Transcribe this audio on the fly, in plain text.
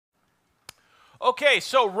Okay,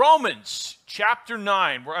 so Romans chapter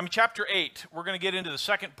 9, chapter 8. We're going to get into the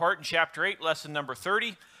second part in chapter 8, lesson number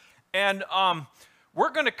 30. And we're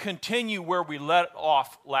going to continue where we let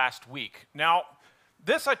off last week. Now,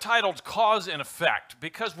 this I titled Cause and Effect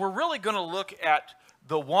because we're really going to look at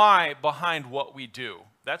the why behind what we do.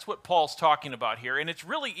 That's what Paul's talking about here. And it's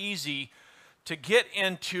really easy to get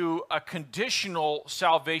into a conditional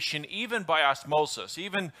salvation even by osmosis,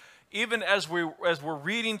 even as we're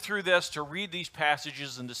reading through this, to read these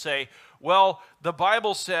passages and to say, well, the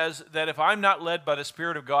Bible says that if I'm not led by the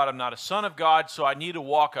Spirit of God, I'm not a son of God, so I need to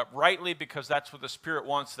walk uprightly because that's what the Spirit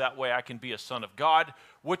wants. That way I can be a son of God,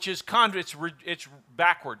 which is it's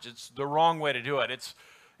backwards. It's the wrong way to do it.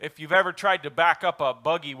 If you've ever tried to back up a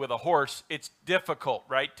buggy with a horse, it's difficult,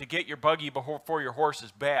 right? To get your buggy before your horse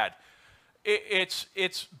is bad.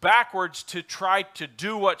 It's backwards to try to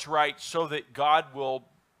do what's right so that God will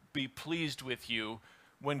be pleased with you.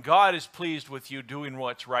 When God is pleased with you, doing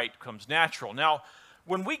what's right comes natural. Now,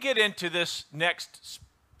 when we get into this next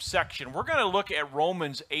section, we're going to look at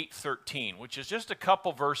Romans 8:13, which is just a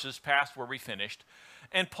couple verses past where we finished.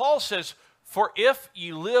 And Paul says, "For if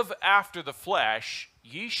ye live after the flesh,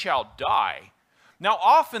 ye shall die." Now,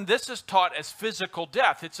 often this is taught as physical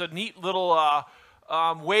death. It's a neat little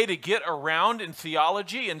way to get around in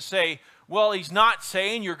theology and say, well, he's not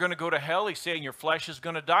saying you're going to go to hell. He's saying your flesh is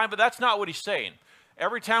going to die, but that's not what he's saying.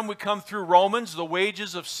 Every time we come through Romans, the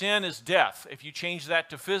wages of sin is death. If you change that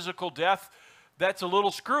to physical death, that's a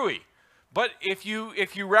little screwy. But if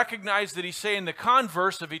you recognize that he's saying the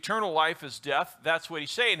converse of eternal life is death, that's what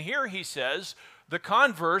he's saying. Here he says the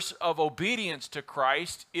converse of obedience to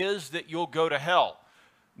Christ is that you'll go to hell.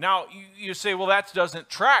 Now, you say, well, that doesn't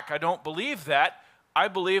track. I don't believe that. I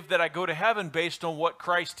believe that I go to heaven based on what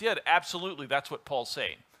Christ did. Absolutely, that's what Paul's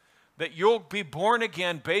saying. That you'll be born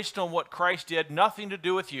again based on what Christ did, nothing to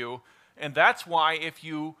do with you. And that's why if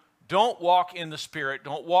you don't walk in the Spirit,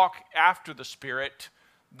 don't walk after the Spirit,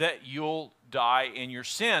 that you'll die in your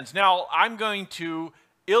sins. Now, I'm going to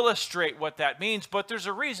illustrate what that means, but there's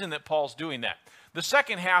a reason that Paul's doing that. The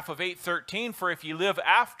second half of 8:13, "For if ye live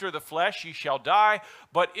after the flesh, ye shall die.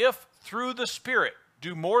 But if through the Spirit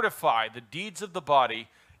do mortify the deeds of the body,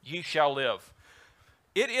 ye shall live."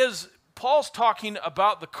 Paul's talking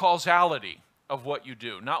about the causality of what you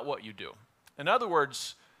do, not what you do. In other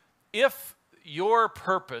words, if your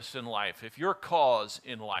purpose in life, if your cause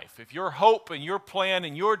in life, if your hope and your plan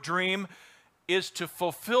and your dream is to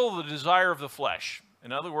fulfill the desire of the flesh,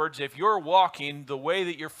 in other words, if you're walking the way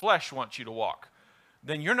that your flesh wants you to walk,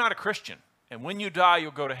 then you're not a Christian. And when you die, you'll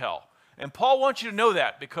go to hell. And Paul wants you to know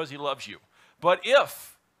that because he loves you. But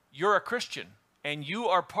if you're a Christian and you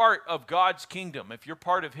are part of God's kingdom, if you're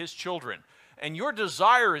part of his children, and your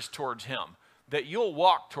desire is towards him, that you'll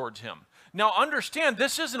walk towards him. Now understand,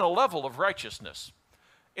 this isn't a level of righteousness.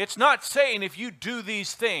 It's not saying if you do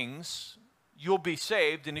these things, you'll be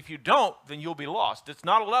saved, and if you don't, then you'll be lost. It's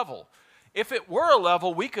not a level. If it were a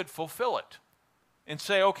level, we could fulfill it and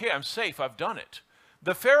say, okay, I'm safe, I've done it.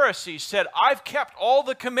 The Pharisees said, I've kept all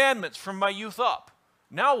the commandments from my youth up.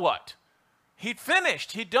 Now what? He'd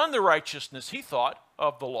finished. He'd done the righteousness, he thought,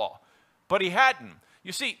 of the law. But he hadn't.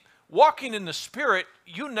 You see, walking in the Spirit,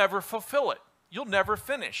 you never fulfill it. You'll never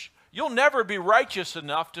finish. You'll never be righteous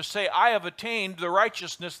enough to say, I have attained the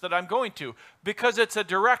righteousness that I'm going to, because it's a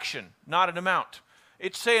direction, not an amount.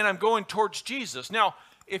 It's saying I'm going towards Jesus. Now,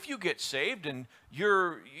 if you get saved and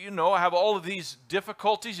have all of these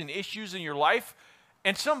difficulties and issues in your life,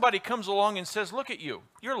 and somebody comes along and says, look at you.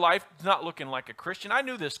 Your life is not looking like a Christian. I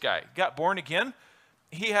knew this guy. Got born again.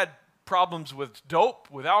 He had problems with dope,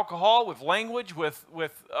 with alcohol, with language, with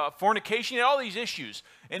fornication, and all these issues.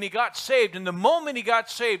 And he got saved. And the moment he got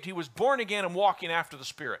saved, he was born again and walking after the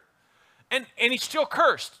Spirit. And he's still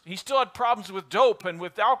cursed. He still had problems with dope and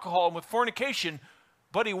with alcohol and with fornication,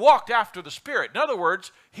 but he walked after the Spirit. In other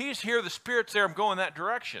words, he's here, the Spirit's there, I'm going that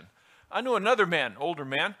direction. I knew another man, older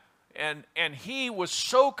man, and he was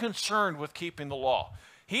so concerned with keeping the law.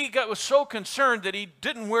 He was so concerned that he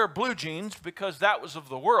didn't wear blue jeans because that was of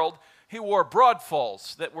the world. He wore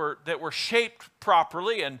broadfalls that were shaped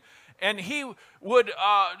properly, and he would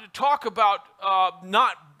talk about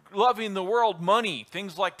not loving the world, money,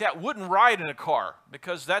 things like that. Wouldn't ride in a car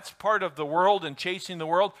because that's part of the world and chasing the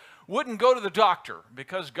world. Wouldn't go to the doctor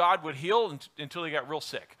because God would heal until he got real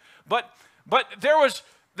sick. But there was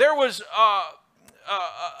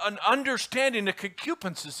an understanding, a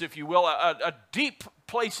concupiscence, if you will, a deep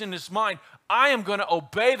place in his mind. I am going to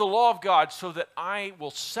obey the law of God so that I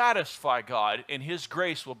will satisfy God and his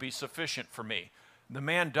grace will be sufficient for me. The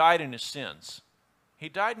man died in his sins. He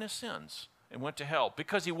died in his sins. and went to hell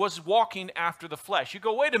because he was walking after the flesh. You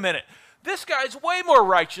go, wait a minute, this guy's way more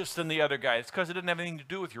righteous than the other guy. It's because it didn't have anything to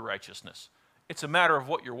do with your righteousness. It's a matter of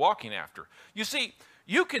what you're walking after. You see,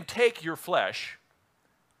 you can take your flesh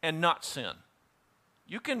and not sin.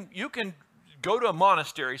 You can go to a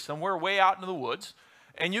monastery somewhere way out in the woods,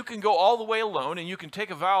 and you can go all the way alone, and you can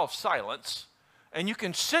take a vow of silence, and you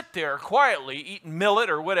can sit there quietly eating millet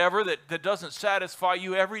or whatever that doesn't satisfy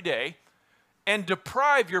you every day and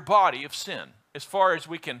deprive your body of sin as far as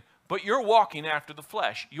we can. But you're walking after the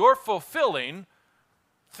flesh. You're fulfilling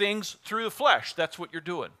things through the flesh. That's what you're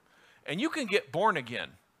doing. And you can get born again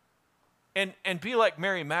and be like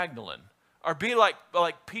Mary Magdalene, or be like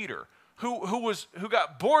Peter, who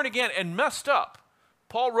got born again and messed up.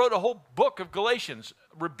 Paul wrote a whole book of Galatians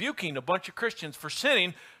rebuking a bunch of Christians for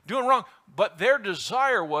sinning, doing wrong, but their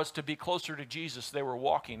desire was to be closer to Jesus. They were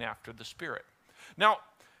walking after the Spirit. Now,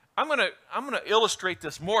 I'm going to illustrate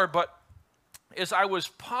this more, but as I was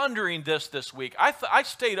pondering this week, I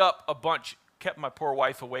stayed up a bunch, kept my poor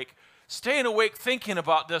wife awake, staying awake thinking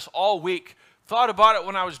about this all week. Thought about it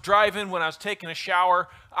when I was driving, when I was taking a shower.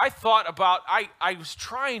 I was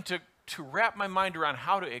trying to wrap my mind around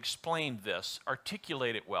how to explain this,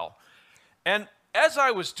 articulate it well. And as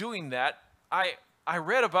I was doing that, I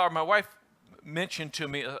read about, my wife mentioned to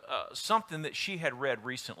me something that she had read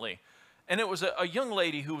recently. And it was a young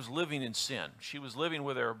lady who was living in sin. She was living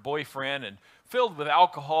with her boyfriend and filled with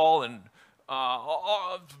alcohol and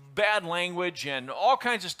bad language and all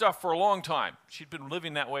kinds of stuff for a long time. She'd been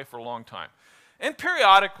living that way for a long time. And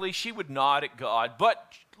periodically she would nod at God,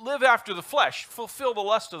 but live after the flesh, fulfill the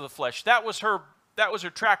lust of the flesh. That was her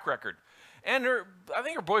track record. And I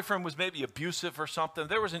think her boyfriend was maybe abusive or something.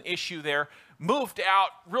 There was an issue there. Moved out,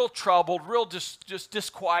 real troubled, real just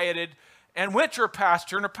disquieted, and went to her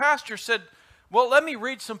pastor. And her pastor said, well, let me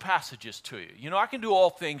read some passages to you. You know, I can do all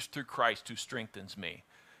things through Christ who strengthens me.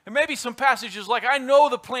 And maybe some passages like, I know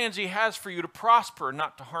the plans he has for you to prosper and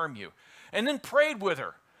not to harm you. And then prayed with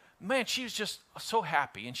her. Man, she was just so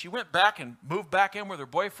happy. And she went back and moved back in with her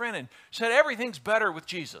boyfriend and said, everything's better with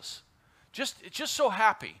Jesus. Just so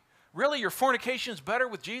happy. Really, your fornication's better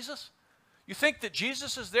with Jesus? You think that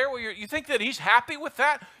Jesus is there? You think that he's happy with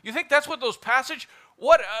that? You think that's what those passages?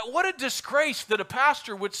 What a disgrace that a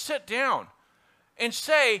pastor would sit down and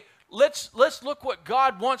say, let's look what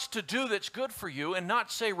God wants to do that's good for you, and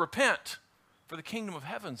not say repent, for the kingdom of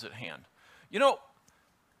heaven's at hand. You know,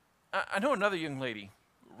 I know another young lady,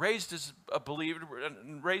 raised as a believer,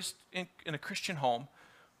 raised in a Christian home,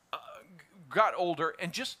 got older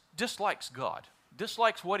and just dislikes God.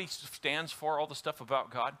 Dislikes what he stands for, all the stuff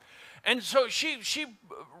about God. And so she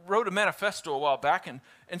wrote a manifesto a while back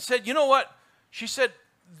and said, you know what? She said,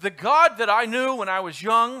 the God that I knew when I was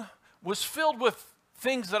young was filled with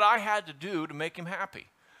things that I had to do to make him happy.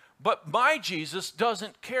 But my Jesus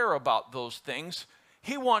doesn't care about those things.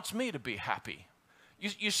 He wants me to be happy.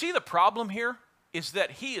 You see the problem here is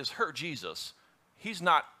that he is her Jesus. He's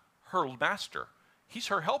not her master. He's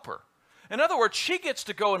her helper. In other words, she gets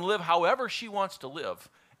to go and live however she wants to live,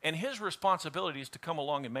 and his responsibility is to come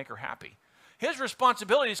along and make her happy. His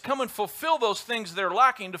responsibility is to come and fulfill those things that are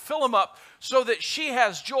lacking, to fill them up so that she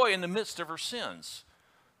has joy in the midst of her sins.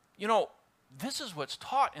 You know, this is what's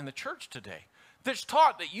taught in the church today. It's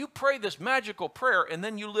taught that you pray this magical prayer and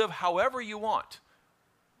then you live however you want.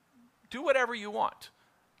 Do whatever you want.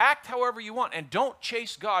 Act however you want, and don't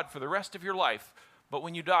chase God for the rest of your life, but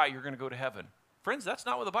when you die, you're going to go to heaven. Friends, that's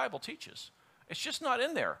not what the Bible teaches. It's just not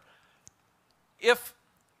in there. If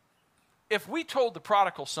we told the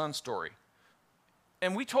prodigal son story,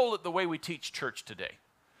 and we told it the way we teach church today,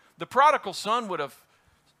 the prodigal son would have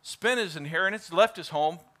spent his inheritance, left his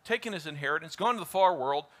home, taken his inheritance, gone to the far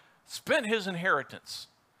world, spent his inheritance.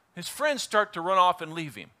 His friends start to run off and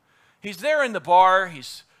leave him. He's there in the bar. He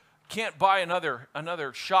can't buy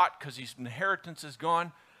another shot because his inheritance is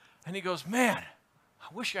gone. And he goes, man,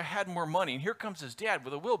 I wish I had more money. And here comes his dad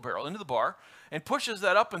with a wheelbarrow into the bar and pushes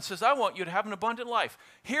that up and says, I want you to have an abundant life.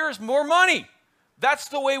 Here's more money. That's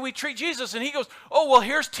the way we treat Jesus. And he goes, oh, well,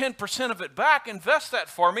 here's 10% of it back. Invest that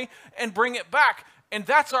for me and bring it back. And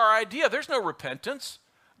that's our idea. There's no repentance.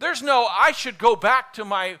 There's no, I should go back to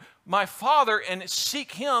my father and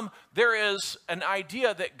seek him. There is an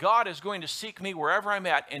idea that God is going to seek me wherever I'm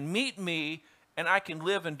at and meet me, and I can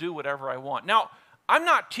live and do whatever I want. Now, I'm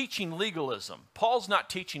not teaching legalism. Paul's not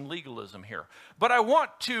teaching legalism here. But I want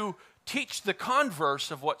to teach the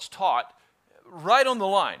converse of what's taught right on the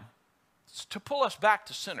line. It's to pull us back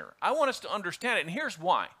to center. I want us to understand it, and here's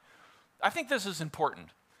why. I think this is important.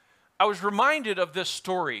 I was reminded of this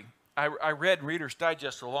story I read in Reader's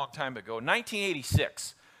Digest a long time ago. In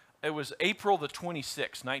 1986, it was April the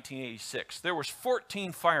 26th, 1986. There was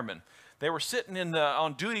 14 firemen. They were sitting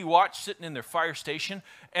on duty watch, sitting in their fire station,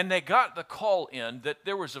 and they got the call in that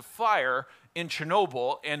there was a fire in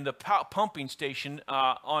Chernobyl and the pumping station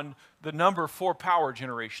on the number 4 power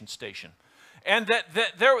generation station. And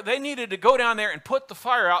they needed to go down there and put the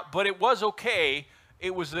fire out, but it was okay.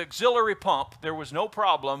 It was the auxiliary pump. There was no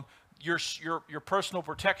problem. Your personal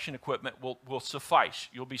protection equipment will suffice.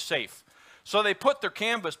 You'll be safe. So they put their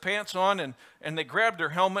canvas pants on and they grabbed their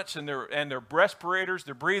helmets and their respirators,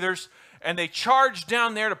 their breathers, and they charged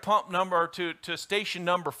down there to station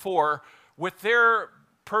number 4 with their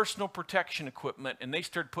personal protection equipment, and they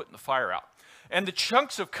started putting the fire out. And the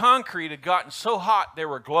chunks of concrete had gotten so hot they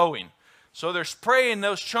were glowing. So they're spraying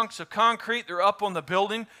those chunks of concrete. They're up on the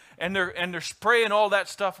building, and they're spraying all that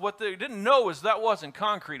stuff. What they didn't know is that wasn't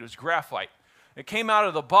concrete, it was graphite. It came out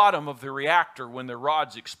of the bottom of the reactor when the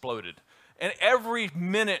rods exploded. And every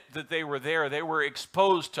minute that they were there, they were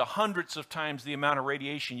exposed to hundreds of times the amount of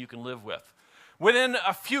radiation you can live with. Within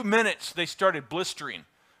a few minutes, they started blistering.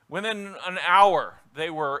 Within an hour, they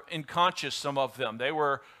were unconscious, some of them. They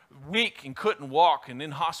were weak and couldn't walk and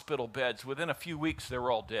in hospital beds. Within a few weeks, they were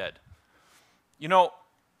all dead. You know,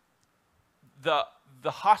 the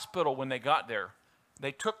hospital, when they got there,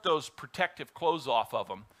 they took those protective clothes off of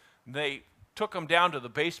them. They took them down to the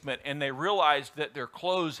basement, and they realized that their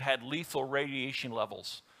clothes had lethal radiation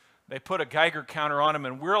levels. They put a Geiger counter on them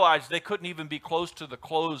and realized they couldn't even be close to the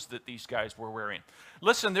clothes that these guys were wearing.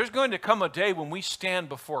 Listen, there's going to come a day when we stand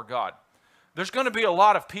before God. There's going to be a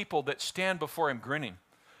lot of people that stand before Him grinning.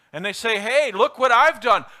 And they say, hey, look what I've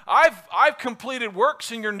done. I've completed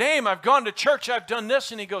works in your name. I've gone to church. I've done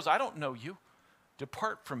this. And He goes, I don't know you.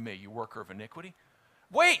 Depart from me, you worker of iniquity.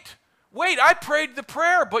 Wait, I prayed the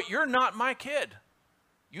prayer, but you're not my kid.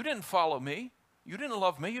 You didn't follow me. You didn't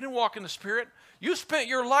love me. You didn't walk in the Spirit. You spent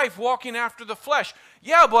your life walking after the flesh.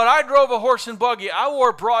 Yeah, but I drove a horse and buggy. I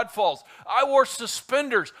wore broadfalls. I wore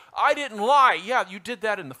suspenders. I didn't lie. Yeah, you did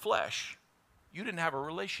that in the flesh. You didn't have a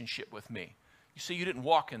relationship with me. You see, you didn't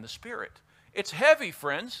walk in the Spirit. It's heavy,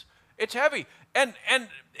 friends. It's heavy. And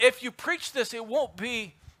if you preach this, it won't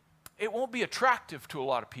be attractive to a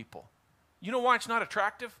lot of people. You know why it's not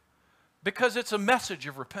attractive? Because it's a message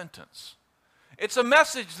of repentance. It's a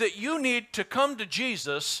message that you need to come to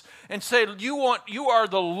Jesus and say, you are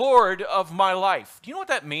the Lord of my life. Do you know what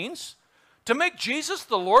that means? To make Jesus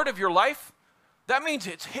the Lord of your life, that means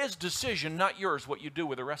it's His decision, not yours, what you do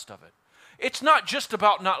with the rest of it. It's not just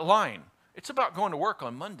about not lying. It's about going to work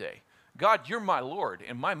on Monday. God, you're my Lord,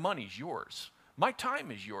 and my money's yours. My time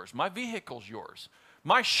is yours. My vehicle's yours.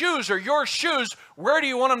 My shoes are your shoes. Where do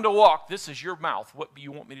you want them to walk? This is your mouth. What do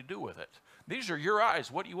you want me to do with it? These are your eyes.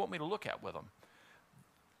 What do you want me to look at with them?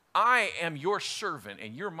 I am your servant,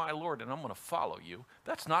 and you're my Lord, and I'm going to follow you.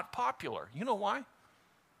 That's not popular. You know why?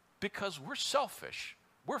 Because we're selfish.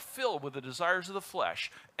 We're filled with the desires of the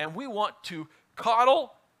flesh, and we want to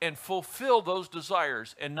coddle and fulfill those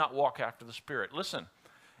desires and not walk after the Spirit. Listen,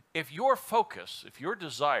 if your focus, if your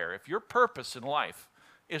desire, if your purpose in life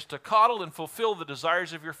is to coddle and fulfill the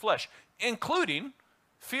desires of your flesh, including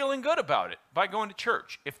feeling good about it by going to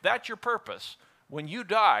church, if that's your purpose, when you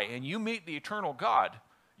die and you meet the eternal God,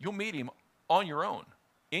 you'll meet Him on your own,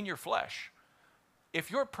 in your flesh. If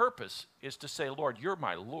your purpose is to say, Lord, you're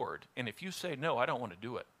my Lord, and if you say, no, I don't want to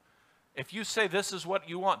do it. If you say this is what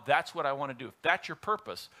you want, that's what I want to do. If that's your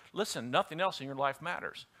purpose, listen, nothing else in your life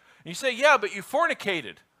matters. And you say, yeah, but you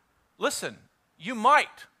fornicated. Listen, you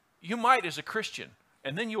might as a Christian,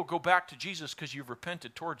 and then you'll go back to Jesus because you've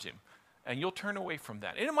repented towards Him, and you'll turn away from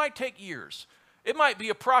that. And it might take years. It might be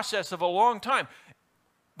a process of a long time.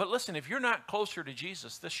 But listen, if you're not closer to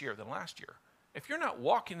Jesus this year than last year, if you're not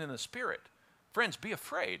walking in the Spirit, friends, be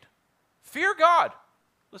afraid. Fear God.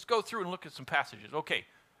 Let's go through and look at some passages. Okay,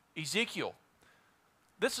 Ezekiel.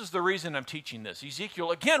 This is the reason I'm teaching this.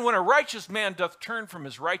 Ezekiel, again, when a righteous man doth turn from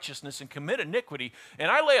his righteousness and commit iniquity,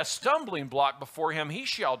 and I lay a stumbling block before him, he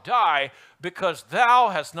shall die, because thou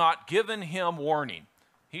hast not given him warning.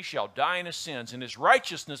 He shall die in his sins, and his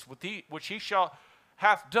righteousness which he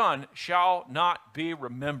hath done shall not be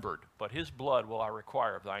remembered, but his blood will I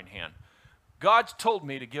require of thine hand. God's told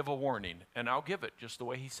me to give a warning, and I'll give it just the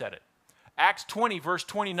way He said it. Acts 20, verse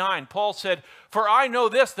 29, Paul said, for I know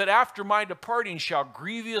this, that after my departing shall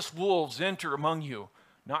grievous wolves enter among you,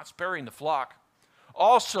 not sparing the flock.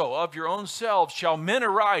 Also of your own selves shall men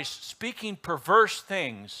arise, speaking perverse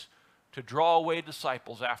things, to draw away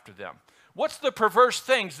disciples after them. What's the perverse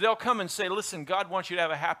things? They'll come and say, listen, God wants you to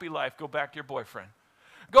have a happy life. Go back to your boyfriend.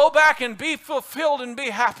 Go back and be fulfilled and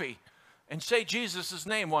be happy. And say Jesus'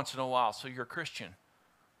 name once in a while so you're a Christian.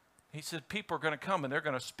 He said people are going to come and they're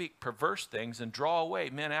going to speak perverse things and draw away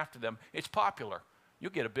men after them. It's popular.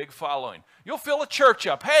 You'll get a big following. You'll fill a church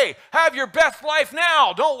up. Hey, have your best life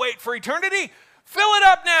now. Don't wait for eternity. Fill it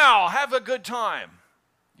up now. Have a good time.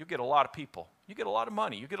 You'll get a lot of people. You get a lot of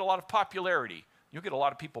money. You get a lot of popularity. You'll get a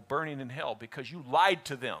lot of people burning in hell because you lied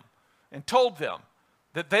to them and told them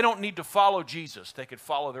that they don't need to follow Jesus. They could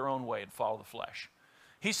follow their own way and follow the flesh.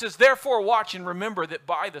 He says, therefore watch and remember that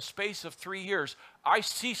by the space of 3 years, I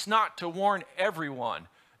cease not to warn everyone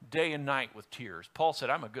day and night with tears. Paul said,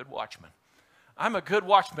 I'm a good watchman. I'm a good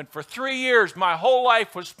watchman. For 3 years, my whole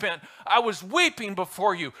life was spent. I was weeping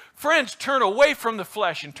before you. Friends, turn away from the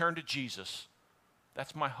flesh and turn to Jesus.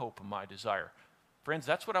 That's my hope and my desire. Friends,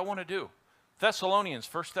 that's what I want to do. 1 Thessalonians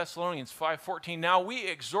 5:14. Now we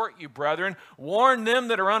exhort you, brethren, warn them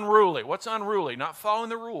that are unruly. What's unruly? Not following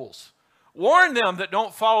the rules. Warn them that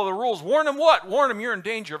don't follow the rules. Warn them what? Warn them you're in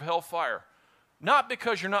danger of hellfire. Not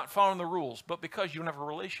because you're not following the rules, but because you don't have a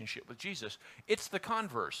relationship with Jesus. It's the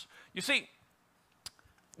converse. You see,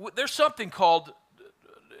 there's something called,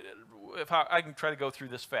 if I can try to go through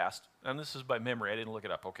this fast, and this is by memory, I didn't look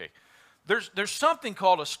it up, okay. There's something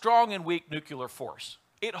called a strong and weak nuclear force.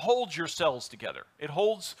 It holds your cells together. It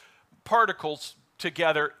holds particles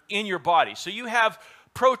together in your body. So you have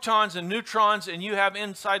protons and neutrons, and you have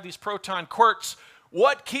inside these proton quarks.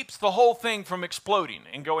 What keeps the whole thing from exploding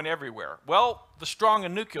and going everywhere? Well, the strong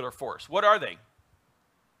and nuclear force. What are they?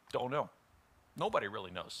 Don't know. Nobody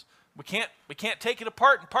really knows. We can't take it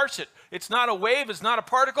apart and parse it. It's not a wave. It's not a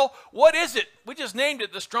particle. What is it? We just named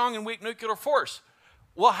it the strong and weak nuclear force.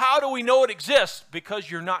 Well, how do we know it exists?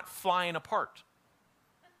 Because you're not flying apart.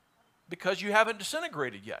 Because you haven't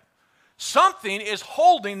disintegrated yet. Something is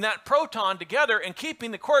holding that proton together and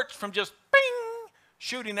keeping the quarks from just bing,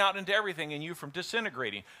 shooting out into everything and you from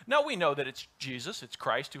disintegrating. Now we know that it's Jesus, it's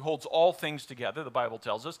Christ who holds all things together, the Bible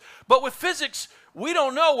tells us. But with physics, we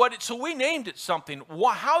don't know what it, so we named it something.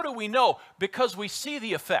 How do we know? Because we see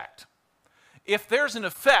the effect. If there's an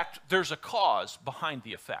effect, there's a cause behind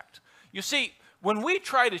the effect. You see, when we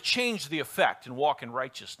try to change the effect and walk in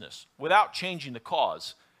righteousness without changing the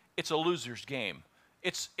cause, it's a loser's game.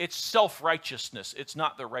 It's self-righteousness. It's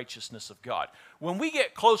not the righteousness of God. When we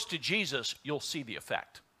get close to Jesus, you'll see the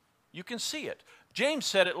effect. You can see it. James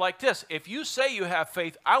said it like this: if you say you have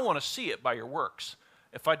faith, I want to see it by your works.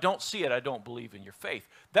 If I don't see it, I don't believe in your faith.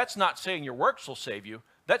 That's not saying your works will save you.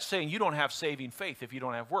 That's saying you don't have saving faith if you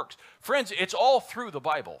don't have works. Friends, it's all through the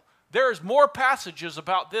Bible. There's more passages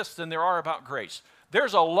about this than there are about grace.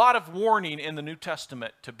 There's a lot of warning in the New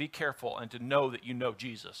Testament to be careful and to know that you know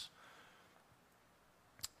Jesus.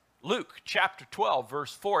 Luke chapter 12,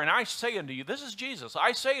 verse 4, and I say unto you, this is Jesus,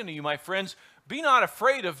 I say unto you, my friends, be not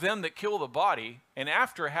afraid of them that kill the body, and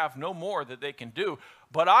after have no more that they can do,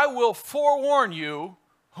 but I will forewarn you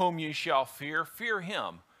whom ye shall fear. Fear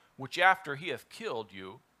him, which after he hath killed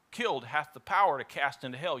hath the power to cast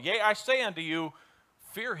into hell. Yea, I say unto you,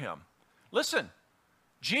 fear him. Listen,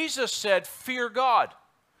 Jesus said, fear God.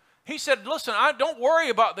 He said, listen, don't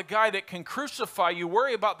worry about the guy that can crucify you.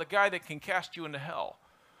 Worry about the guy that can cast you into hell.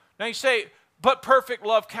 Now you say, but perfect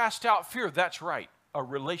love casts out fear. That's right, a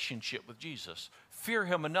relationship with Jesus. Fear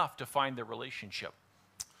him enough to find the relationship.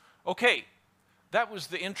 Okay, that was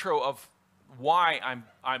the intro of why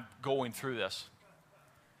I'm going through this.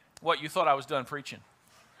 What, you thought I was done preaching?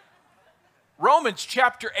 Romans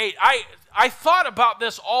chapter 8. I thought about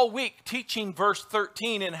this all week, teaching verse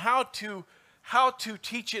 13 and how to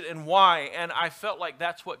teach it and why, and I felt like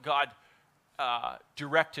that's what God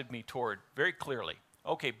directed me toward very clearly.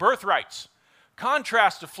 Okay, birthrights.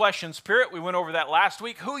 Contrast to flesh and spirit. We went over that last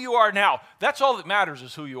week. Who you are now. That's all that matters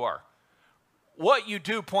is who you are. What you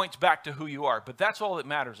do points back to who you are, but that's all that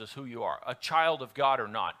matters is who you are, a child of God or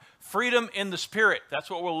not. Freedom in the spirit. That's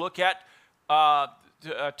what we'll look at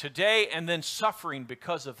today, and then suffering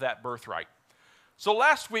because of that birthright. So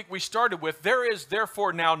last week we started with, there is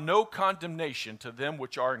therefore now no condemnation to them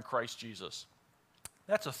which are in Christ Jesus.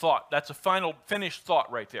 That's a thought. That's a final finished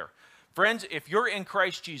thought right there. Friends, if you're in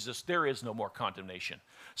Christ Jesus, there is no more condemnation.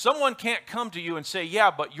 Someone can't come to you and say,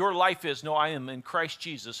 yeah, but your life is, no, I am in Christ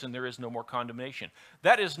Jesus and there is no more condemnation.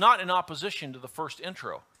 That is not in opposition to the first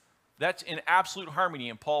intro. That's in absolute harmony,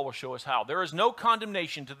 and Paul will show us how. There is no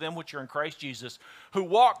condemnation to them which are in Christ Jesus, who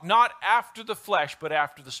walk not after the flesh, but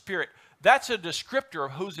after the Spirit. That's a descriptor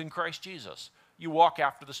of who's in Christ Jesus. You walk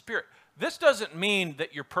after the Spirit. This doesn't mean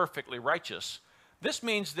that you're perfectly righteous. This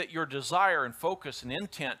means that your desire and focus and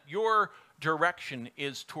intent, your direction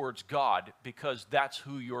is towards God, because that's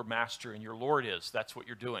who your master and your Lord is. That's what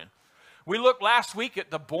you're doing. We looked last week at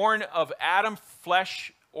the born of Adam,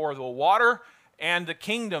 flesh or the water, and the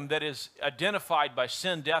kingdom that is identified by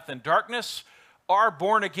sin, death, and darkness are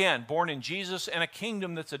born again, born in Jesus, and a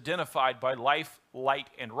kingdom that's identified by life, light,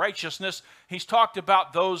 and righteousness. He's talked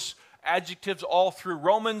about those adjectives all through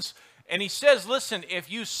Romans, and he says, listen,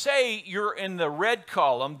 if you say you're in the red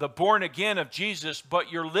column, the born again of Jesus,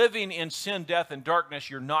 but you're living in sin, death, and darkness,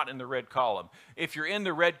 you're not in the red column. If you're in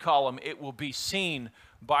the red column, it will be seen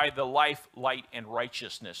by the life, light, and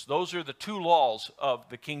righteousness. Those are the two laws of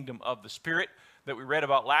the kingdom of the Spirit that we read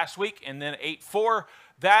about last week. And then 8:4,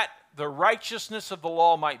 that the righteousness of the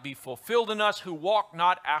law might be fulfilled in us who walk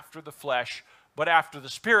not after the flesh, but after the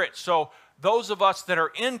Spirit. So those of us that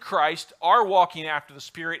are in Christ are walking after the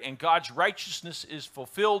Spirit, and God's righteousness is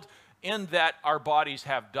fulfilled in that our bodies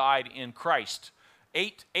have died in Christ.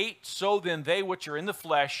 8:8, so then they which are in the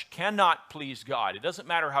flesh cannot please God. It doesn't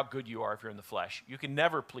matter how good you are if you're in the flesh. You can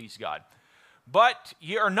never please God. But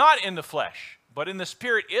ye are not in the flesh, but in the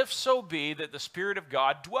Spirit, if so be that the Spirit of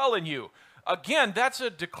God dwell in you. Again, that's a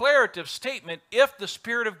declarative statement. If the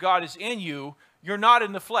Spirit of God is in you, you're not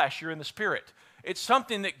in the flesh, you're in the Spirit. It's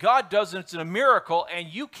something that God does, and it's a miracle, and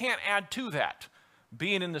you can't add to that,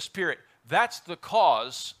 being in the Spirit. That's the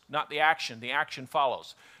cause, not the action. The action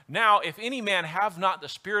follows. Now, if any man have not the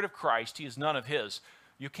Spirit of Christ, he is none of his.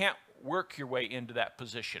 You can't work your way into that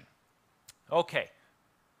position. Okay,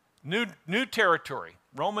 new territory,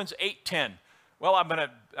 Romans 8:10. Well,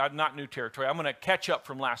 I'm not new territory. I'm going to catch up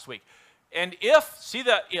from last week. And if, see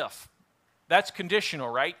the if, that's conditional,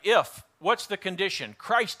 right? If, what's the condition?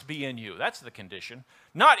 Christ be in you. That's the condition.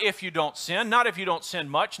 Not if you don't sin, not if you don't sin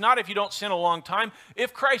much, not if you don't sin a long time.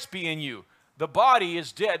 If Christ be in you, the body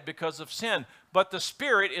is dead because of sin, but the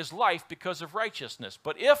Spirit is life because of righteousness.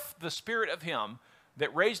 But if the Spirit of him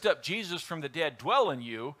that raised up Jesus from the dead dwell in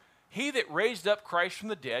you, he that raised up Christ from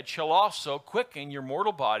the dead shall also quicken your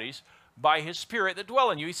mortal bodies by his Spirit that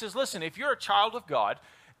dwell in you. He says, listen, if you're a child of God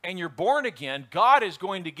and you're born again, God is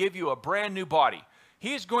going to give you a brand new body.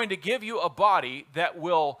 He is going to give you a body that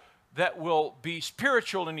will be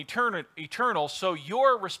spiritual and eternal, so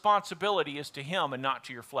your responsibility is to him and not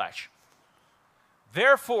to your flesh.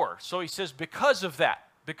 Therefore, so he says, because of that,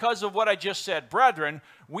 because of what I just said, brethren,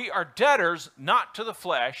 we are debtors not to the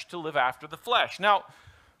flesh to live after the flesh. Now,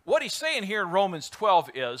 what he's saying here in Romans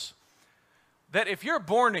 12 is that if you're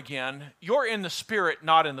born again, you're in the Spirit,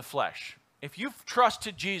 not in the flesh. If you've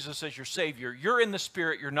trusted Jesus as your Savior, you're in the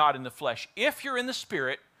Spirit, you're not in the flesh. If you're in the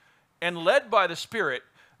Spirit and led by the Spirit,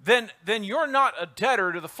 then you're not a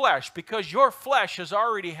debtor to the flesh, because your flesh has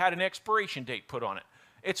already had an expiration date put on it.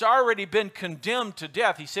 It's already been condemned to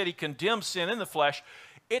death. He said he condemned sin in the flesh.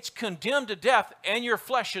 It's condemned to death, and your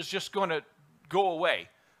flesh is just going to go away.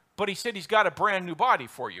 But he said he's got a brand new body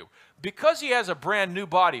for you. Because he has a brand new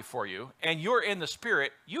body for you, and you're in the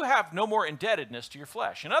Spirit, you have no more indebtedness to your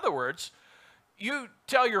flesh. In other words, you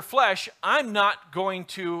tell your flesh, I'm not going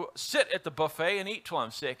to sit at the buffet and eat till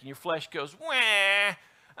I'm sick. And your flesh goes, wah,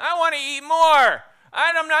 I want to eat more.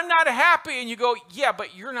 I'm not happy. And you go, yeah,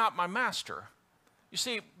 but you're not my master. You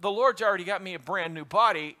see, the Lord's already got me a brand new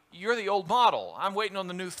body. You're the old model. I'm waiting on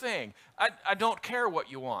the new thing. I don't care what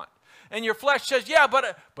you want. And your flesh says, yeah,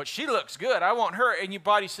 but she looks good. I want her. And your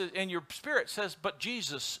body says, and your spirit says, but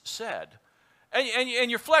Jesus said. And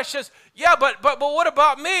your flesh says, yeah, but what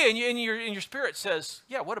about me? And your spirit says,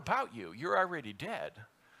 yeah, what about you? You're already dead.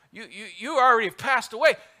 You already have passed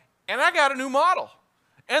away. And I got a new model.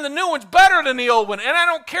 And the new one's better than the old one. And I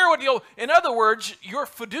don't care what the old... In other words, you're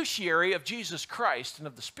fiduciary of Jesus Christ and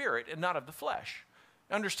of the Spirit and not of the flesh.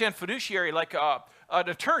 Understand fiduciary like an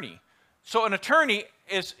attorney. So an attorney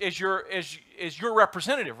is your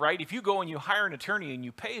representative, right? If you go and you hire an attorney and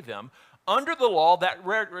you pay them, under the law, that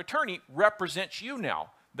attorney represents you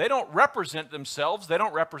now. They don't represent themselves. They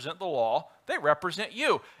don't represent the law. They represent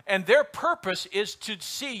you. And their purpose is to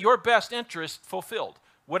see your best interest fulfilled.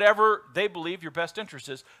 Whatever they believe your best interest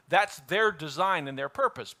is, that's their design and their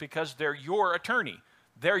purpose, because they're your attorney.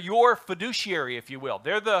 They're your fiduciary, if you will.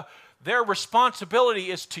 Their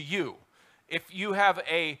responsibility is to you. If you have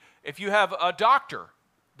a doctor,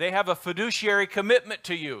 they have a fiduciary commitment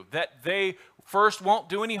to you that they first won't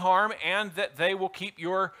do any harm and that they will keep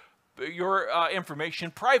your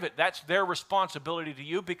information private. That's their responsibility to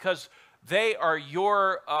you, because they are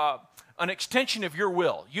an extension of your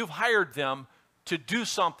will. You've hired them to do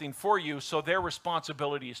something for you, so their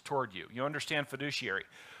responsibility is toward you. You understand fiduciary?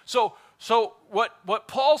 So what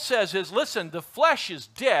Paul says is, listen, the flesh is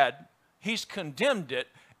dead. He's condemned it.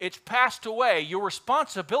 It's passed away. Your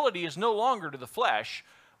responsibility is no longer to the flesh,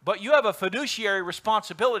 but you have a fiduciary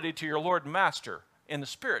responsibility to your Lord and Master in the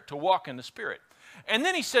Spirit, to walk in the Spirit. And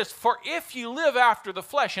then he says, for if you live after the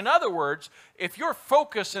flesh, in other words, if your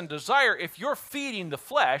focus and desire, if you're feeding the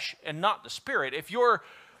flesh and not the spirit, if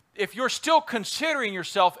you're still considering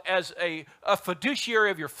yourself as a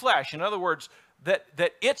fiduciary of your flesh, in other words, that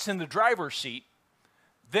it's in the driver's seat,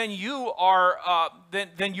 then you are,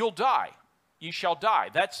 then you'll die. You shall die.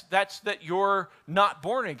 That's that you're not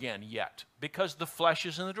born again yet, because the flesh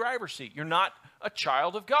is in the driver's seat. You're not a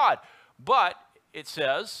child of God. But it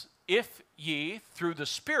says, if ye through the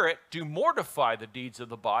Spirit do mortify the deeds of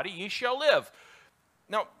the body, ye shall live.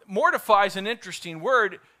 Now, mortify is an interesting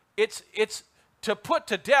word. It's to put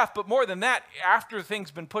to death, but more than that, after the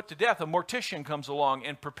thing's been put to death, a mortician comes along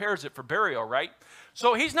and prepares it for burial, right?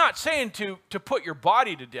 So he's not saying to put your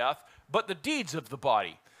body to death, but the deeds of the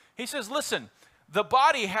body. He says, listen, the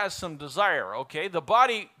body has some desire, okay? The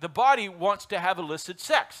body wants to have illicit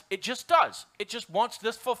sex. It just does. It just wants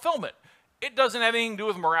this fulfillment. It doesn't have anything to do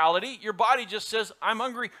with morality. Your body just says, I'm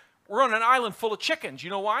hungry. We're on an island full of chickens. You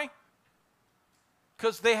know why?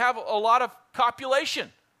 Because they have a lot of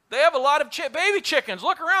copulation. They have a lot of baby chickens.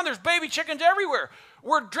 Look around. There's baby chickens everywhere.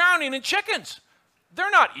 We're drowning in chickens.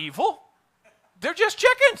 They're not evil. They're just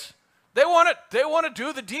chickens. They want to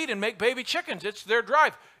do the deed and make baby chickens. It's their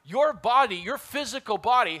drive. Your body, your physical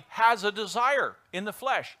body, has a desire in the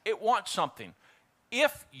flesh. It wants something.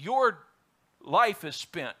 If your life is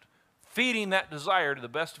spent feeding that desire to the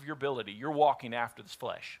best of your ability, you're walking after this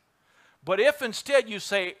flesh. But if instead you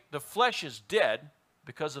say, the flesh is dead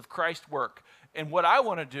because of Christ's work, and what I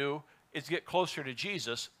want to do is get closer to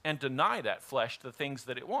Jesus and deny that flesh the things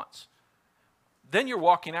that it wants, then you're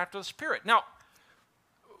walking after the Spirit. Now,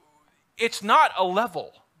 it's not a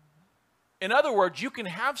level. In other words, you can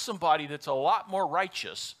have somebody that's a lot more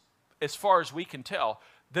righteous, as far as we can tell,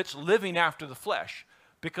 that's living after the flesh,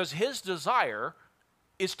 because his desire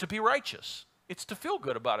is to be righteous. It's to feel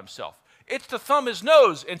good about himself. It's to thumb his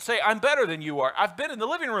nose and say, I'm better than you are. I've been in the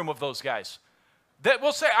living room of those guys that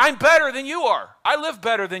will say, I'm better than you are. I live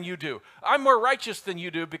better than you do. I'm more righteous than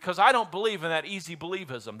you do, because I don't believe in that easy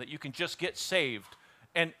believism that you can just get saved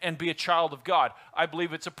and be a child of God. I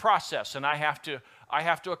believe it's a process, and I have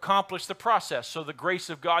to accomplish the process so the grace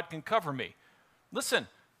of God can cover me. Listen,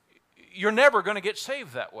 you're never going to get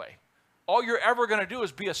saved that way. All you're ever going to do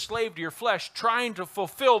is be a slave to your flesh, trying to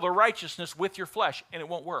fulfill the righteousness with your flesh, and it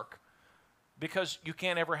won't work, because you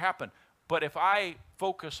can't ever happen. But if I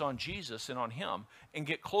focus on Jesus and on him and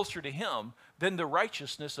get closer to him, then the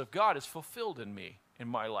righteousness of God is fulfilled in me, in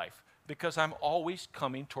my life, because I'm always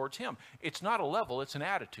coming towards him. It's not a level, it's an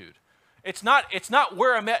attitude. It's not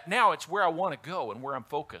where I'm at now, it's where I want to go and where I'm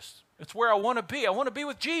focused. It's where I want to be. I want to be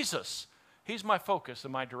with Jesus. He's my focus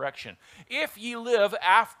and my direction. If ye live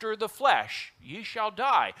after the flesh, ye shall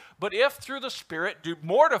die. But if through the Spirit do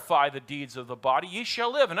mortify the deeds of the body, ye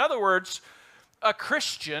shall live. In other words, a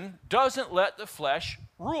Christian doesn't let the flesh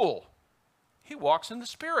rule. He walks in the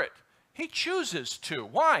Spirit. He chooses to.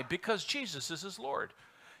 Why? Because Jesus is his Lord.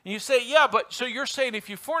 And you say, yeah, but so you're saying if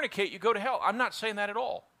you fornicate, you go to hell. I'm not saying that at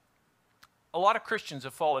all. A lot of Christians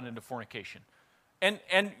have fallen into fornication.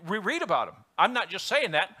 And we read about them. I'm not just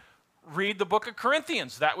saying that. Read the book of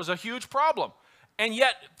Corinthians. That was a huge problem. And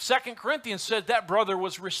yet, 2 Corinthians said that brother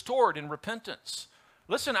was restored in repentance.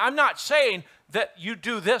 Listen, I'm not saying that you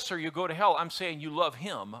do this or you go to hell. I'm saying you love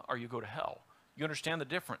him or you go to hell. You understand the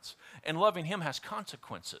difference? And loving him has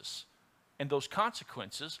consequences. And those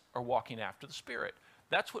consequences are walking after the Spirit.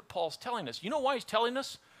 That's what Paul's telling us. You know why he's telling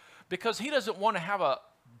us? Because he doesn't want to have a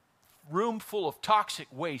room full of toxic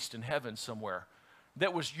waste in heaven somewhere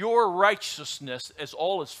that was your righteousness as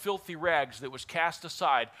all as filthy rags that was cast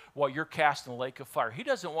aside while you're cast in the lake of fire. He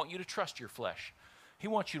doesn't want you to trust your flesh. He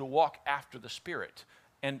wants you to walk after the Spirit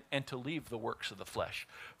and to leave the works of the flesh.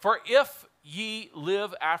 For if ye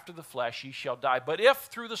live after the flesh, ye shall die. But if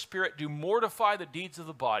through the Spirit do mortify the deeds of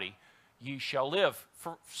the body, ye shall live.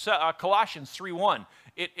 For Colossians 3:1,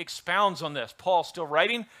 it expounds on this. Paul still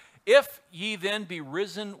writing, if ye then be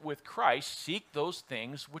risen with Christ, seek those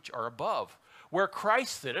things which are above, where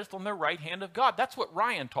Christ sitteth on the right hand of God. That's what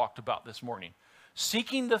Ryan talked about this morning.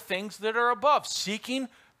 Seeking the things that are above, seeking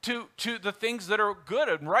to the things that are good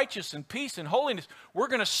and righteous and peace and holiness. We're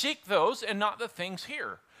going to seek those and not the things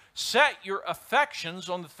here. Set your affections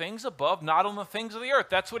on the things above, not on the things of the earth.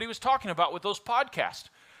 That's what he was talking about with those podcasts.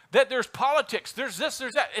 That there's politics, there's this,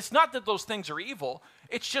 there's that. It's not that those things are evil.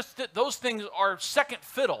 It's just that those things are second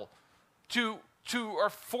fiddle to or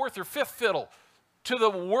fourth or fifth fiddle to the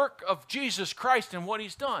work of Jesus Christ and what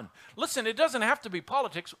he's done. Listen, it doesn't have to be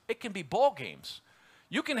politics. It can be ball games.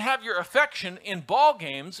 You can have your affection in ball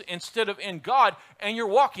games instead of in God, and you're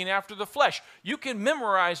walking after the flesh. You can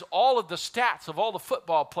memorize all of the stats of all the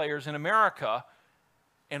football players in America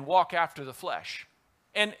and walk after the flesh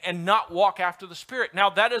and not walk after the Spirit. Now,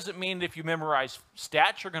 that doesn't mean that if you memorize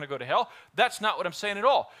stats, you're going to go to hell. That's not what I'm saying at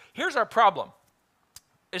all. Here's our problem.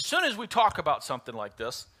 As soon as we talk about something like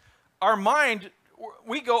this, our mind,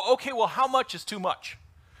 we go, okay, well, how much is too much?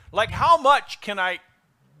 Like, how much can I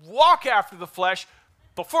walk after the flesh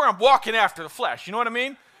before I'm walking after the flesh? You know what I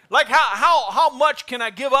mean? Like, how much can I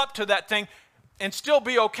give up to that thing and still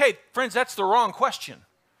be okay? Friends, that's the wrong question.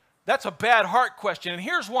 That's a bad heart question. And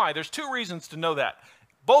here's why. There's two reasons to know that.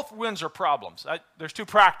 Both ones are problems. There's two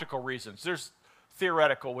practical reasons. There's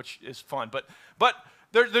theoretical, which is fun. But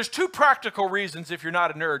there's two practical reasons, if you're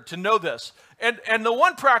not a nerd, to know this. And the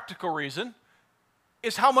one practical reason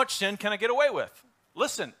is how much sin can I get away with?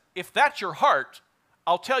 Listen, if that's your heart,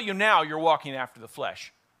 I'll tell you now you're walking after the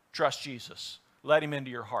flesh. Trust Jesus. Let him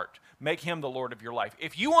into your heart. Make him the Lord of your life.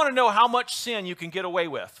 If you want to know how much sin you can get away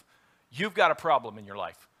with, you've got a problem in your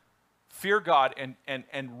life. Fear God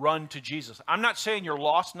and run to Jesus. I'm not saying you're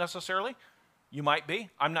lost necessarily. You might be.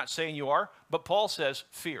 I'm not saying you are. But Paul says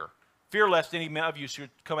fear. Fear lest any of you should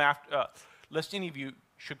come lest any of you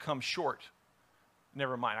should come short.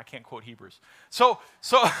 Never mind. I can't quote Hebrews. So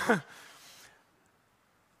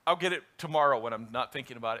I'll get it tomorrow when I'm not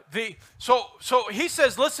thinking about it. So he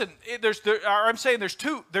says, listen, I'm saying there's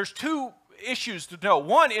two issues to know.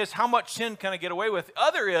 One is how much sin can I get away with? The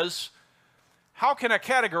other is how can I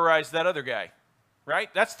categorize that other guy? Right?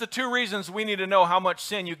 That's the two reasons we need to know how much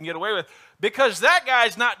sin you can get away with. Because that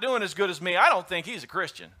guy's not doing as good as me. I don't think he's a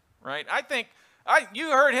Christian. Right? You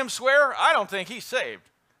heard him swear. I don't think he's saved.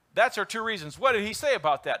 That's our two reasons. What did he say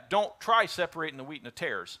about that? Don't try separating the wheat and the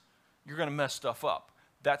tares. You're going to mess stuff up.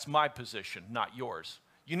 That's my position, not yours.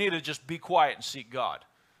 You need to just be quiet and seek God.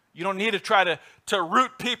 You don't need to try to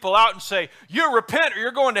root people out and say, you repent or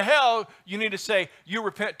you're going to hell. You need to say, you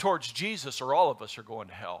repent towards Jesus or all of us are going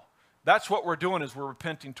to hell. That's what we're doing, is we're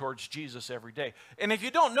repenting towards Jesus every day. And if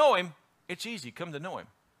you don't know him, it's easy. Come to know him.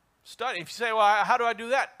 Study. If you say, well, how do I do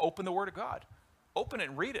that? Open the Word of God. Open it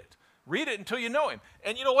and read it. Read it until you know him.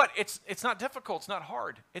 And you know what? It's not difficult. It's not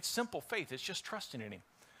hard. It's simple faith. It's just trusting in him.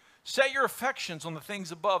 Set your affections on the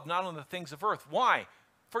things above, not on the things of earth. Why?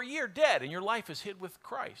 For ye are dead, and your life is hid with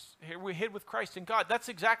Christ. We're hid with Christ in God. That's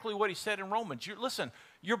exactly what he said in Romans. Listen,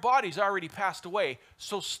 your body's already passed away,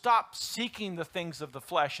 so stop seeking the things of the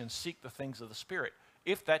flesh and seek the things of the Spirit,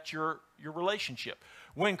 if that's your relationship.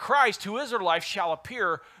 When Christ, who is our life, shall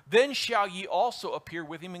appear, then shall ye also appear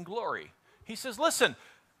with him in glory. He says, listen,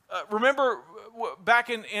 remember back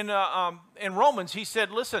in Romans, he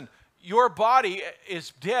said, listen, your body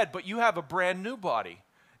is dead, but you have a brand new body.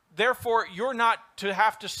 Therefore, you're not to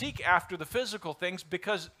have to seek after the physical things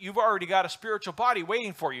because you've already got a spiritual body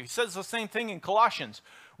waiting for you. He says the same thing in Colossians.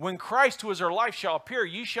 When Christ, who is our life, shall appear,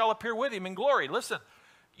 ye shall appear with him in glory. Listen,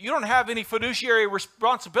 you don't have any fiduciary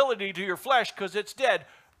responsibility to your flesh because it's dead,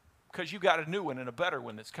 because you got a new one and a better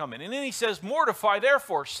one that's coming. And then he says, mortify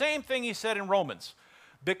therefore. Same thing he said in Romans.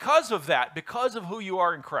 Because of that, because of who you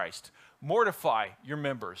are in Christ, mortify your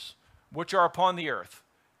members, which are upon the earth.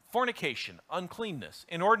 Fornication, uncleanness,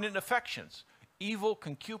 inordinate affections, evil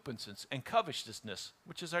concupiscence, and covetousness,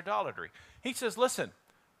 which is idolatry. He says, listen,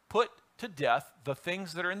 put to death the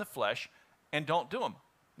things that are in the flesh and don't do them.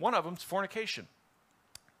 One of them is fornication.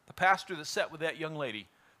 The pastor that sat with that young lady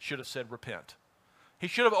should have said, repent. He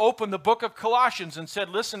should have opened the book of Colossians and said,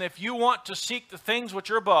 listen, if you want to seek the things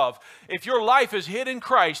which are above, if your life is hid in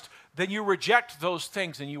Christ, then you reject those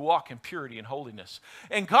things and you walk in purity and holiness.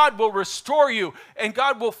 And God will restore you, and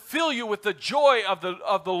God will fill you with the joy of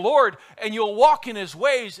the Lord, and you'll walk in his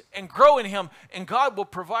ways and grow in him, and God will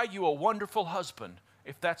provide you a wonderful husband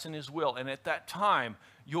if that's in his will. And at that time,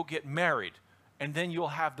 you'll get married, and then you'll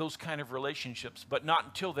have those kind of relationships, but not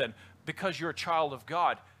until then, because you're a child of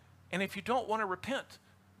God. And if you don't want to repent,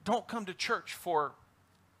 don't come to church for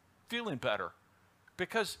feeling better.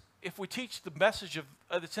 Because if we teach the message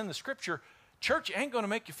that's in the Scripture, church ain't going to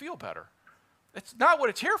make you feel better. It's not what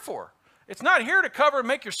it's here for. It's not here to cover and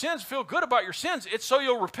make your sins, feel good about your sins. It's so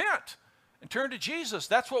you'll repent and turn to Jesus.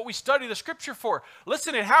 That's what we study the Scripture for.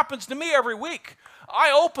 Listen, it happens to me every week.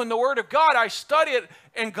 I open the Word of God, I study it,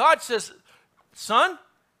 and God says, son,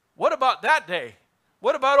 what about that day?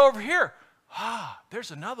 What about over here?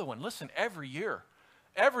 There's another one. Listen, every year,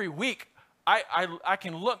 every week, I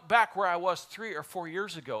can look back where I was 3 or 4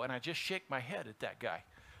 years ago, and I just shake my head at that guy,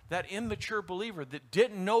 that immature believer that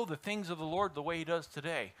didn't know the things of the Lord the way he does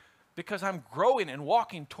today, because I'm growing and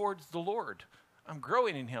walking towards the Lord. I'm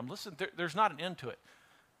growing in him. Listen, there's not an end to it.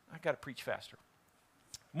 I got to preach faster.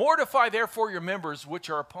 Mortify therefore your members which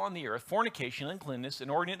are upon the earth, fornication, uncleanness,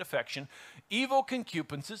 inordinate affection, evil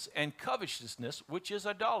concupiscence, and covetousness, which is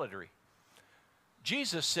idolatry.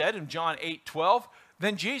 Jesus said in John 8:12,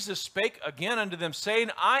 then Jesus spake again unto them, saying,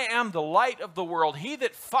 I am the light of the world. He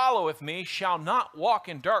that followeth me shall not walk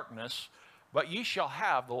in darkness, but ye shall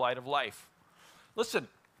have the light of life. Listen,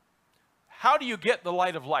 how do you get the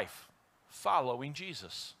light of life? Following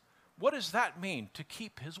Jesus. What does that mean? To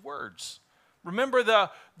keep his words. Remember the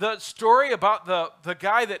story about the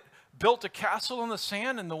guy that built a castle in the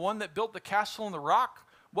sand and the one that built the castle in the rock?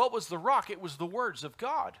 What was the rock? It was the words of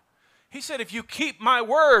God. He said, if you keep my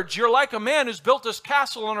words, you're like a man who's built his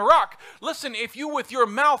castle on a rock. Listen, if you with your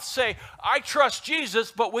mouth say, I trust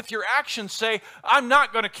Jesus, but with your actions say, I'm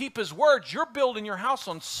not going to keep his words, you're building your house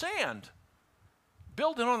on sand.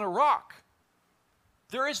 Building on a rock.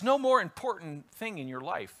 There is no more important thing in your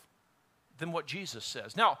life than what Jesus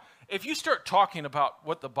says. Now, if you start talking about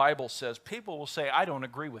what the Bible says, people will say, I don't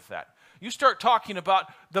agree with that. You start talking about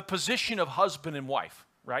the position of husband and wife,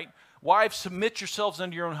 right? Wives, submit yourselves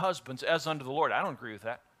unto your own husbands as unto the Lord. I don't agree with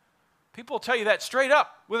that. People will tell you that straight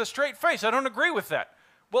up with a straight face. I don't agree with that.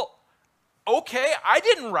 Well, okay, I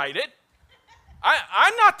didn't write it.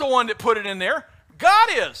 I'm not the one that put it in there. God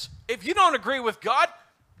is. If you don't agree with God,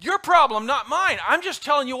 your problem, not mine. I'm just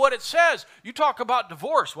telling you what it says. You talk about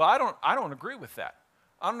divorce. Well, I don't agree with that.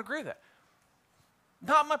 I don't agree with that.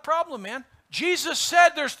 Not my problem, man. Jesus said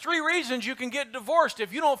there's 3 reasons you can get divorced.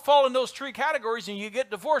 If you don't fall in those 3 categories and you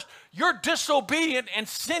get divorced, you're disobedient and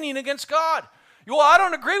sinning against God. Well, I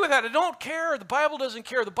don't agree with that. I don't care. The Bible doesn't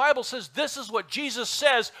care. The Bible says this is what Jesus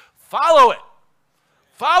says. Follow it.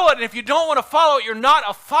 Follow it. And if you don't want to follow it, you're not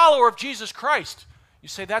a follower of Jesus Christ. You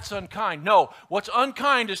say, that's unkind. No, what's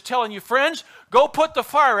unkind is telling you, friends, go put the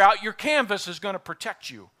fire out. Your canvas is going to protect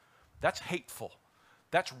you. That's hateful.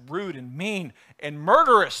 That's rude and mean and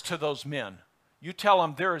murderous to those men. You tell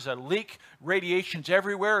them there is a leak, radiation's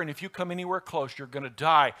everywhere, and if you come anywhere close, you're going to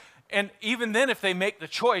die. And even then, if they make the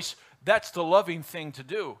choice, that's the loving thing to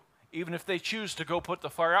do. Even if they choose to go put the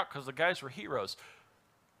fire out, because the guys were heroes.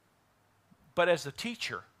 But as the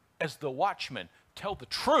teacher, as the watchman, tell the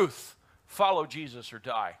truth. Follow Jesus or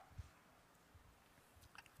die.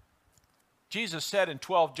 Jesus said in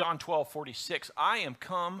John 12:46, I am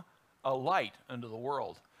come a light unto the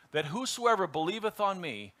world, that whosoever believeth on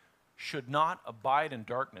me should not abide in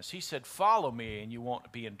darkness. He said, follow me and you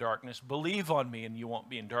won't be in darkness. Believe on me and you won't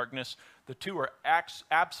be in darkness. The two are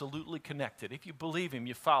absolutely connected. If you believe him,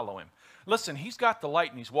 you follow him. Listen, he's got the light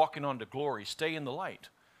and he's walking on to glory. Stay in the light.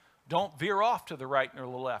 Don't veer off to the right or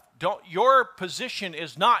the left. Your position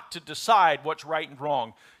is not to decide what's right and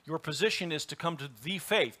wrong. Your position is to come to the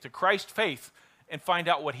faith, to Christ's faith, and find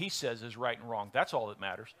out what he says is right and wrong. That's all that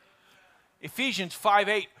matters. Ephesians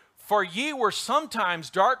 5:8, for ye were sometimes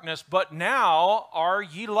darkness, but now are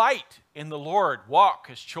ye light in the Lord. Walk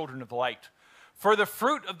as children of the light. For the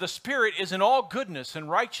fruit of the Spirit is in all goodness and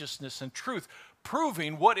righteousness and truth,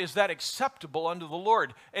 proving what is that acceptable unto the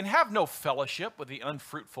Lord. And have no fellowship with the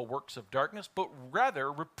unfruitful works of darkness, but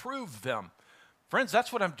rather reprove them. Friends,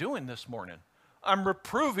 that's what I'm doing this morning. I'm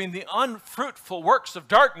reproving the unfruitful works of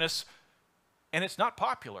darkness, and it's not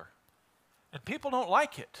popular. And people don't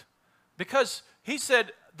like it. Because he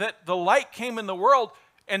said that the light came in the world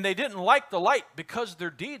and they didn't like the light because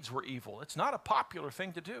their deeds were evil. It's not a popular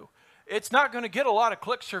thing to do. It's not going to get a lot of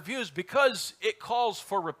clicks or views because it calls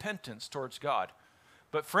for repentance towards God.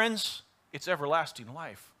 But friends, it's everlasting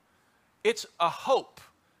life. It's a hope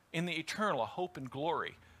in the eternal, a hope in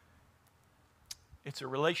glory. It's a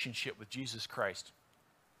relationship with Jesus Christ.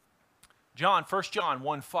 1 John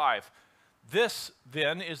 1:5. This,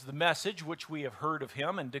 then, is the message which we have heard of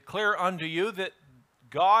him and declare unto you that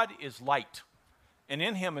God is light, and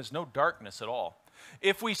in him is no darkness at all.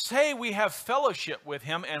 If we say we have fellowship with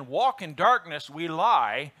him and walk in darkness, we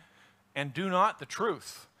lie and do not the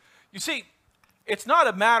truth. You see, it's not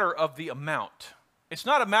a matter of the amount. It's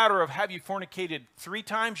not a matter of have you fornicated 3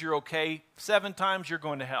 times, you're okay, 7 times, you're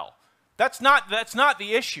going to hell. That's not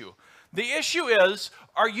the issue. The issue is,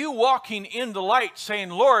 are you walking in the light saying,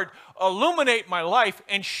 Lord, illuminate my life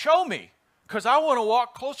and show me, because I want to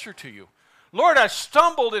walk closer to you. Lord, I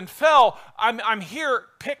stumbled and fell. I'm here.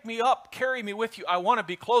 Pick me up. Carry me with you. I want to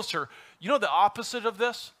be closer. You know the opposite of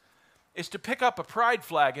this is to pick up a pride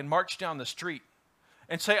flag and march down the street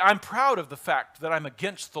and say, I'm proud of the fact that I'm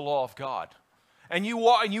against the law of God. And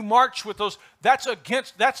you march with those.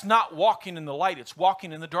 That's not walking in the light. It's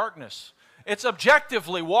walking in the darkness. It's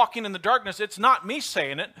objectively walking in the darkness. It's not me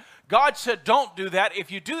saying it. God said, don't do that. If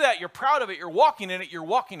you do that, you're proud of it. You're walking in it. You're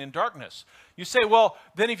walking in darkness. You say, well,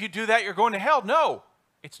 then if you do that, you're going to hell. No,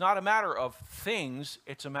 it's not a matter of things.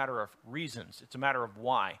 It's a matter of reasons. It's a matter of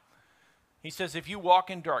why. He says, if you walk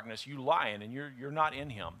in darkness, you lying and you're not in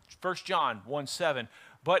him. 1 John 1:7,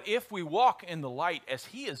 But if we walk in the light as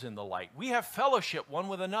he is in the light, we have fellowship one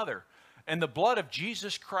with another. And the blood of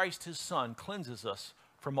Jesus Christ, his Son, cleanses us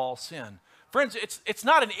from all sin. Friends, it's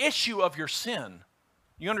not an issue of your sin.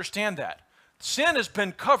 You understand that? Sin has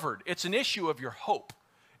been covered. It's an issue of your hope.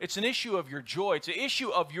 It's an issue of your joy. It's an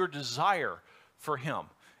issue of your desire for him.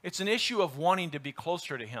 It's an issue of wanting to be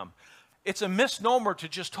closer to him. It's a misnomer to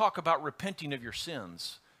just talk about repenting of your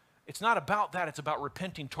sins. It's not about that. It's about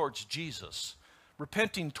repenting towards Jesus.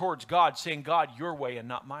 Repenting towards God, saying, God, your way and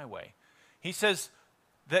not my way. He says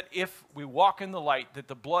that if we walk in the light, that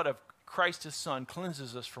the blood of Christ his Son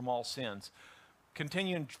cleanses us from all sins.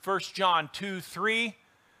 Continue in 1 John 2:3.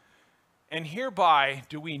 And hereby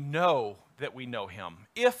do we know that we know him,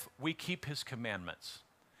 if we keep his commandments.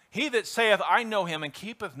 He that saith, I know him, and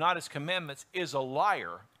keepeth not his commandments, is a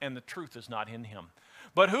liar, and the truth is not in him.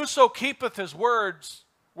 But whoso keepeth his word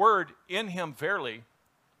in him verily,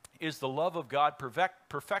 is the love of God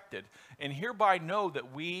perfected, and hereby know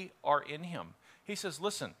that we are in him. He says,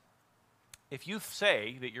 listen, if you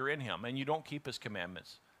say that you're in him and you don't keep his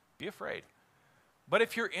commandments, be afraid. But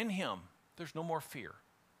if you're in him, there's no more fear.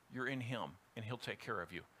 You're in him, and he'll take care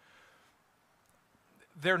of you.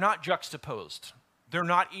 They're not juxtaposed. They're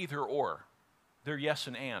not either or. They're yes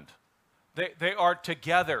and. They are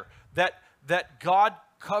together. That God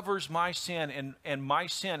covers my sin, and my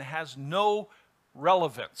sin has no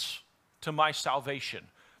relevance to my salvation.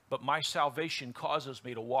 But my salvation causes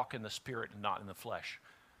me to walk in the Spirit and not in the flesh.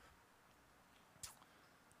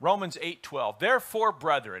 Romans 8:12, therefore,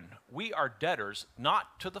 brethren, we are debtors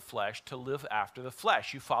not to the flesh to live after the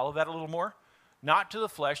flesh. You follow that a little more? Not to the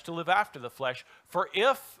flesh to live after the flesh. For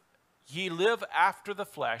if ye live after the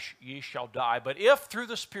flesh, ye shall die. But if through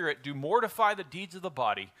the Spirit do mortify the deeds of the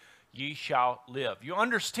body, ye shall live. You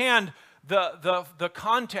understand the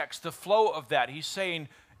context, the flow of that. He's saying,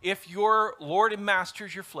 if your Lord and Master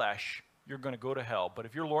is your flesh, you're going to go to hell. But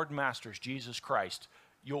if your Lord and Master is Jesus Christ,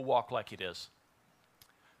 you'll walk like it is.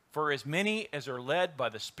 For as many as are led by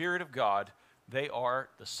the Spirit of God, they are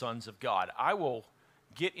the sons of God. I will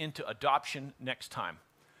get into adoption next time.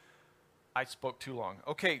 I spoke too long.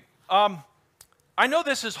 Okay, I know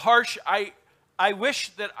this is harsh. I wish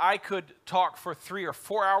that I could talk for 3 or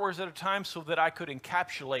 4 hours at a time so that I could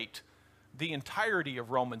encapsulate the entirety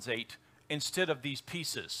of Romans 8 instead of these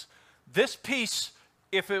pieces. This piece,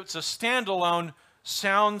 if it's a standalone,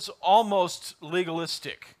 sounds almost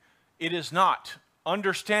legalistic. It is not.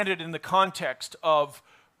 Understand it in the context of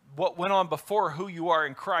what went on before, who you are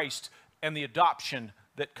in Christ, and the adoption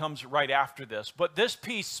that comes right after this. But this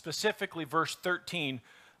piece, specifically verse 13,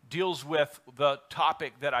 deals with the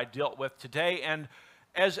topic that I dealt with today. And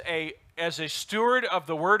as a steward of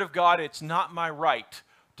the Word of God, it's not my right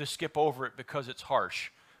to skip over it because it's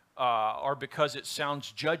harsh or because it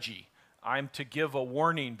sounds judgy. I'm to give a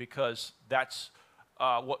warning because that's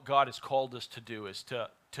what God has called us to do, is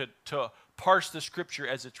to parse the Scripture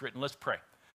as it's written. Let's pray.